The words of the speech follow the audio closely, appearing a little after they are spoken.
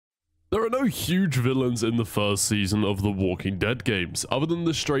There are no huge villains in the first season of the Walking Dead games, other than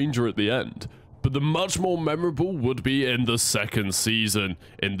the stranger at the end, but the much more memorable would be in the second season,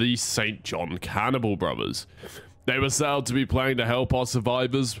 in the St. John Cannibal Brothers. They were set out to be planning to help our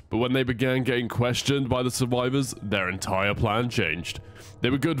survivors, but when they began getting questioned by the survivors, their entire plan changed. They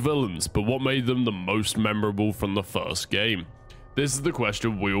were good villains, but what made them the most memorable from the first game? This is the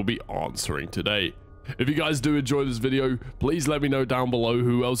question we will be answering today. If you guys do enjoy this video, please let me know down below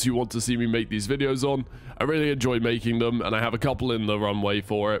who else you want to see me make these videos on. I really enjoy making them, and I have a couple in the runway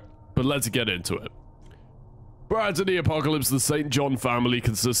for it, but let's get into it. Prior to the apocalypse, the St. John family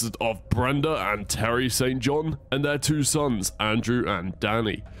consisted of Brenda and Terry St. John, and their two sons, Andrew and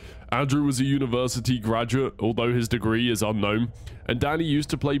Danny. Andrew was a university graduate, although his degree is unknown, and Danny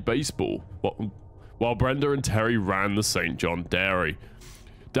used to play baseball, while Brenda and Terry ran the St. John Dairy.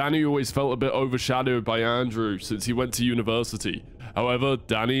 Danny always felt a bit overshadowed by Andrew since he went to university. However,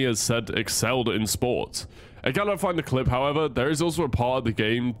 Danny has said excelled in sports. I cannot find the clip, however, there is also a part of the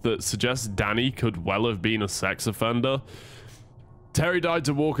game that suggests Danny could well have been a sex offender. Terry died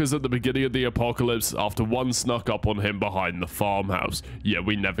to walkers at the beginning of the apocalypse after one snuck up on him behind the farmhouse, yet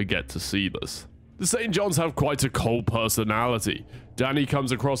we never get to see this. The St. Johns have quite a cold personality. Danny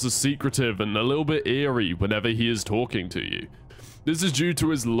comes across as secretive and a little bit eerie whenever he is talking to you. This is due to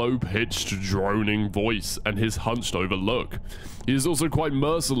his low-pitched, droning voice and his hunched-over look. He is also quite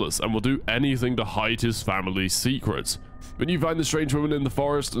merciless and will do anything to hide his family's secrets. When you find the strange woman in the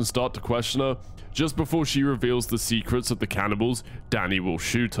forest and start to question her, just before she reveals the secrets of the cannibals, Danny will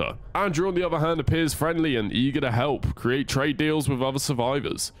shoot her. Andrew, on the other hand, appears friendly and eager to help, create trade deals with other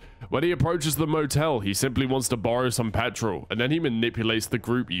survivors. When he approaches the motel, he simply wants to borrow some petrol, and then he manipulates the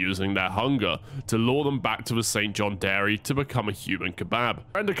group using their hunger to lure them back to the St. John Dairy to become a human kebab.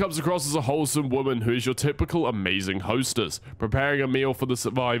 Brenda comes across as a wholesome woman who is your typical amazing hostess, preparing a meal for the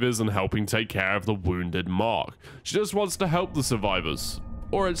survivors and helping take care of the wounded Mark. She just wants to help the survivors.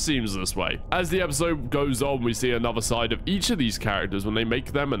 Or it seems this way. As the episode goes on, we see another side of each of these characters when they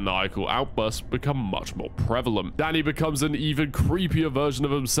make their maniacal outbursts become much more prevalent. Danny becomes an even creepier version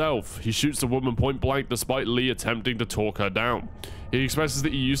of himself. He shoots the woman point blank despite Lee attempting to talk her down. He expresses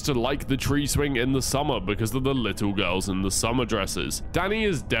that he used to like the tree swing in the summer because of the little girls in the summer dresses. Danny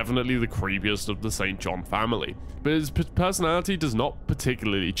is definitely the creepiest of the St. John family, but his personality does not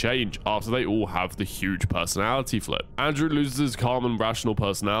particularly change after they all have the huge personality flip. Andrew loses his calm and rational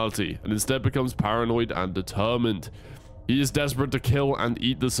personality and instead becomes paranoid and determined. He is desperate to kill and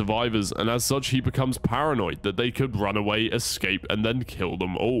eat the survivors, and as such he becomes paranoid that they could run away, escape, and then kill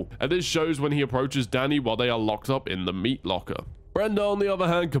them all. And this shows when he approaches Danny while they are locked up in the meat locker. Brenda, on the other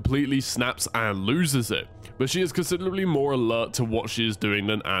hand, completely snaps and loses it, but she is considerably more alert to what she is doing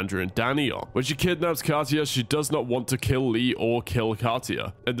than Andrew and Danny are. When she kidnaps Katia, she does not want to kill Lee or kill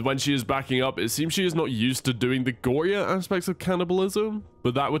Katia, and when she is backing up, it seems she is not used to doing the gorier aspects of cannibalism,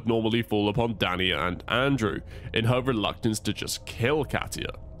 but that would normally fall upon Danny and Andrew in her reluctance to just kill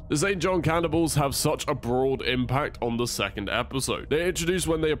Katia. The St. John cannibals have such a broad impact on the second episode. They are introduced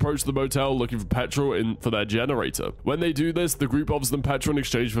when they approach the motel looking for petrol for their generator. When they do this, the group offers them petrol in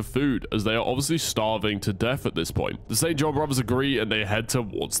exchange for food, as they are obviously starving to death at this point. The St. John brothers agree and they head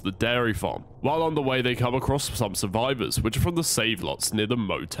towards the dairy farm. While on the way, they come across some survivors, which are from the save lots near the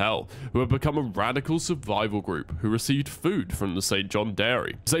motel, who have become a radical survival group who received food from the St. John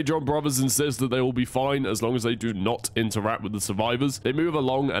Dairy. The St. John brothers insist that they will be fine as long as they do not interact with the survivors. They move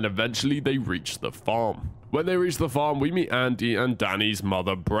along and eventually they reach the farm. When they reach the farm, we meet Andy and Danny's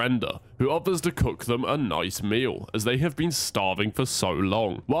mother, Brenda, who offers to cook them a nice meal, as they have been starving for so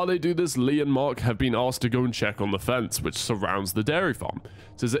long. While they do this, Lee and Mark have been asked to go and check on the fence which surrounds the dairy farm,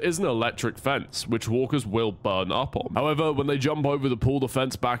 since it is an electric fence, which walkers will burn up on. However, when they jump over to pull the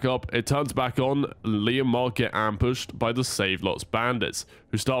fence back up, it turns back on, and Lee and Mark get ambushed by the Save Lots bandits,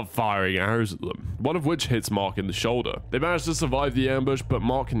 who start firing arrows at them, one of which hits Mark in the shoulder. They manage to survive the ambush, but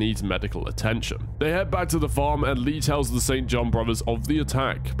Mark needs medical attention. They head back to the farm, and Lee tells the St. John brothers of the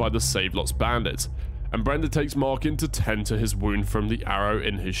attack by the Save Lots bandits, and Brenda takes Mark in to tend to his wound from the arrow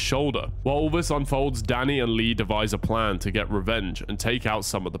in his shoulder. While all this unfolds, Danny and Lee devise a plan to get revenge and take out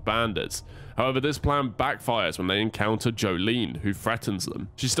some of the bandits. However, this plan backfires when they encounter Jolene, who threatens them.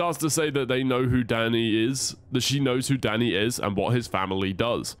 She starts to say that they know who Danny is, that she knows who Danny is and what his family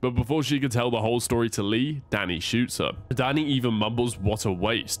does. But before she could tell the whole story to Lee, Danny shoots her. Danny even mumbles "what a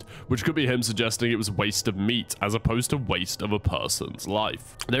waste," which could be him suggesting it was waste of meat as opposed to waste of a person's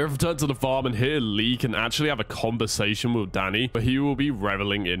life. They return to the farm, and here Lee can actually have a conversation with Danny, but he will be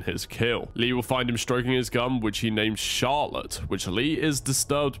reveling in his kill. Lee will find him stroking his gun, which he names Charlotte, which Lee is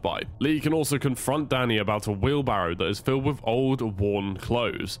disturbed by. Lee can also confront Danny about a wheelbarrow that is filled with old, worn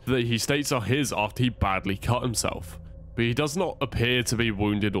clothes that he states are his after he badly cut himself. But he does not appear to be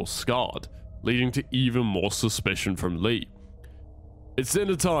wounded or scarred, leading to even more suspicion from Lee. It's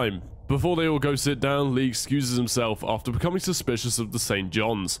dinner time. Before they all go sit down, Lee excuses himself after becoming suspicious of the St.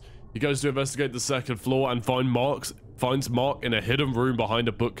 John's. He goes to investigate the second floor and finds Mark in a hidden room behind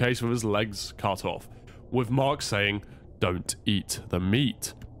a bookcase with his legs cut off, with Mark saying, "Don't eat the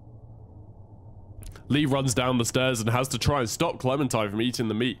meat." Lee runs down the stairs and has to try and stop Clementine from eating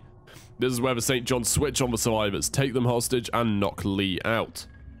the meat. This is where the St. John's switch on the survivors, take them hostage, and knock Lee out.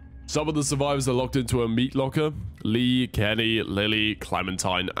 Some of the survivors are locked into a meat locker: Lee, Kenny, Lily,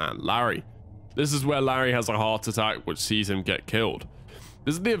 Clementine, and Larry. This is where Larry has a heart attack which sees him get killed.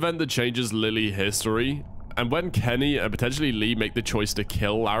 This is the event that changes Lily's history, and when Kenny and potentially Lee make the choice to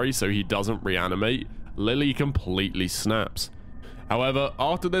kill Larry so he doesn't reanimate, Lily completely snaps. However,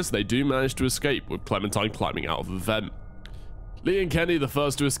 after this they do manage to escape, with Clementine climbing out of the vent. Lee and Kenny are the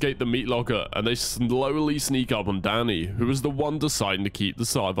first to escape the meat locker, and they slowly sneak up on Danny, who is the one deciding to keep the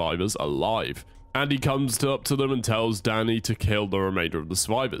survivors alive. Andy comes up to them and tells Danny to kill the remainder of the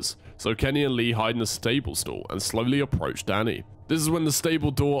survivors, so Kenny and Lee hide in a stable stall and slowly approach Danny. This is when the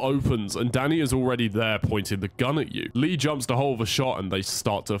stable door opens and Danny is already there pointing the gun at you. Lee jumps to hold the shot and they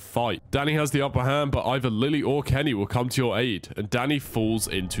start to fight. Danny has the upper hand, but either Lily or Kenny will come to your aid, and Danny falls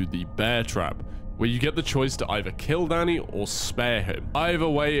into the bear trap, where you get the choice to either kill Danny or spare him. Either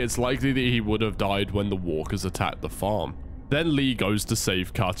way, it's likely that he would have died when the walkers attacked the farm. Then Lee goes to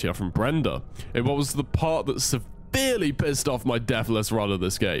save Katya from Brenda, in what was the part that severely pissed off my deathless run of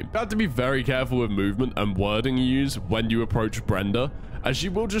this game. You have to be very careful with movement and wording you use when you approach Brenda, as she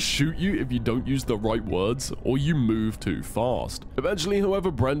will just shoot you if you don't use the right words or you move too fast. Eventually, however,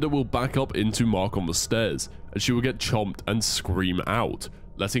 Brenda will back up into Mark on the stairs, and she will get chomped and scream out,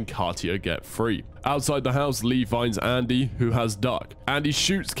 letting Katya get free. Outside the house, Lee finds Andy, who has duck. Andy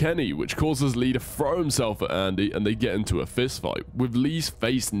shoots Kenny, which causes Lee to throw himself at Andy, and they get into a fistfight, with Lee's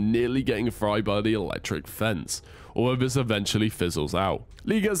face nearly getting fried by the electric fence, although this eventually fizzles out.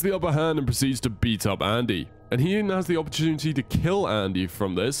 Lee gets the upper hand and proceeds to beat up Andy, and he even has the opportunity to kill Andy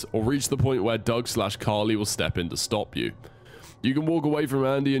from this, or reach the point where Doug/Carly will step in to stop you. You can walk away from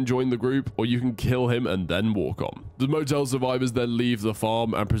Andy and join the group, or you can kill him and then walk on. The motel survivors then leave the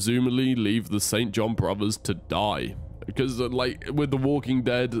farm and presumably leave the St. John brothers to die. Because like with The Walking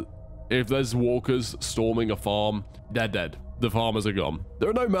Dead, if there's walkers storming a farm, they're dead. The farmers are gone.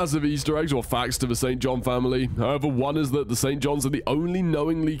 There are no massive Easter eggs or facts to the St. John family. However, one is that the St. Johns are the only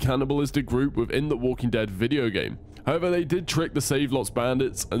knowingly cannibalistic group within the Walking Dead video game. However, they did trick the Save Lots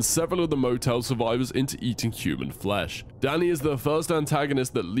bandits and several of the motel survivors into eating human flesh. Danny is the first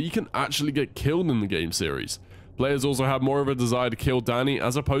antagonist that Lee can actually get killed in the game series. Players also have more of a desire to kill Danny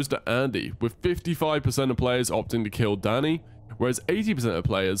as opposed to Andy, with 55% of players opting to kill Danny, whereas 80% of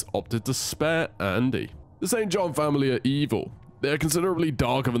players opted to spare Andy. The St. John family are evil. They are considerably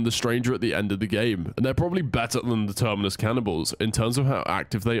darker than the stranger at the end of the game, and they're probably better than the Terminus cannibals in terms of how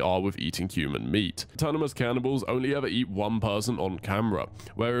active they are with eating human meat. Terminus cannibals only ever eat one person on camera,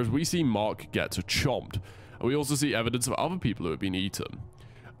 whereas we see Mark get chomped, and we also see evidence of other people who have been eaten.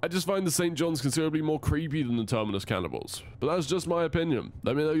 I just find the St. John's considerably more creepy than the Terminus cannibals, but that's just my opinion.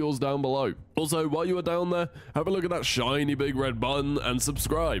 Let me know yours down below. Also, while you are down there, have a look at that shiny big red button and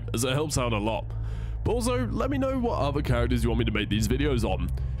subscribe, as it helps out a lot. But also, let me know what other characters you want me to make these videos on.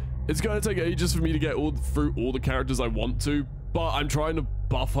 It's going to take ages for me to get through all the characters I want to, but I'm trying to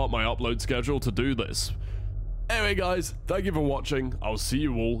buff up my upload schedule to do this. Anyway guys, thank you for watching. I'll see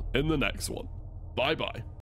you all in the next one. Bye bye.